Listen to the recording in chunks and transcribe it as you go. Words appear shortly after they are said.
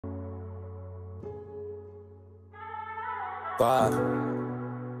Bob.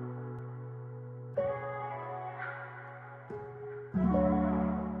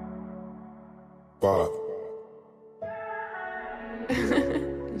 Bob.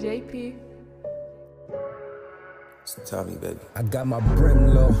 JP. It's Tommie, baby. I got my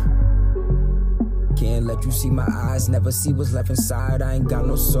brim low. Can't let you see my eyes, never see what's left inside. I ain't got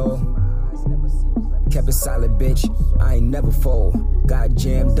no soul. Kept it solid, bitch. I ain't never fold. Got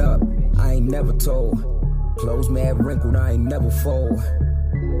jammed up, I ain't never told. Clothes mad wrinkled, I ain't never fold.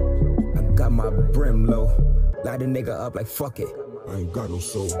 I got my brim low. Light a nigga up like fuck it. I ain't got no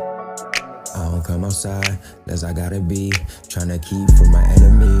soul. I don't come outside, as I gotta be. Tryna keep from my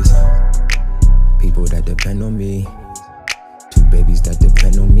enemies. People that depend on me. Two babies that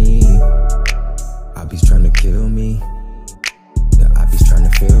depend on me. I be tryna kill me. Yeah, I be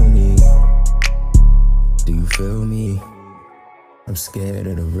tryna feel me. Do you feel me? I'm scared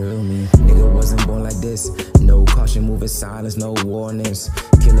of the real me. Nigga wasn't born like this. No caution, moving silence, no warnings.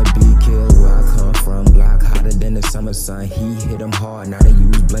 Killer be killed where I come from. Block hotter than the summer sun. He hit him hard, now they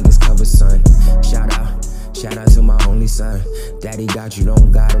use blankets cover son. Shout out to my only son. Daddy got you,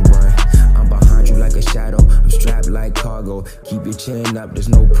 don't gotta run. I'm behind you like a shadow. I'm strapped like cargo. Keep your chin up, there's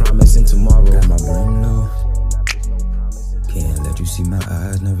no promise in tomorrow. Got my brain low. Can't let you see my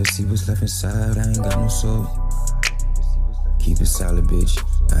eyes, never see what's left inside. I ain't got no soul. Keep it solid, bitch.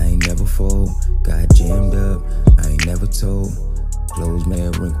 I ain't never fold. Got jammed up, I ain't never told. Clothes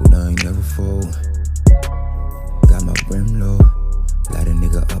mad wrinkled, I ain't never fold. Got my brim low. Light a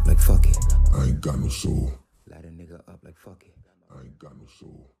nigga up like fuck it. I ain't got no soul. Light a nigga up like fuck it. I ain't got no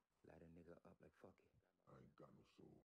soul.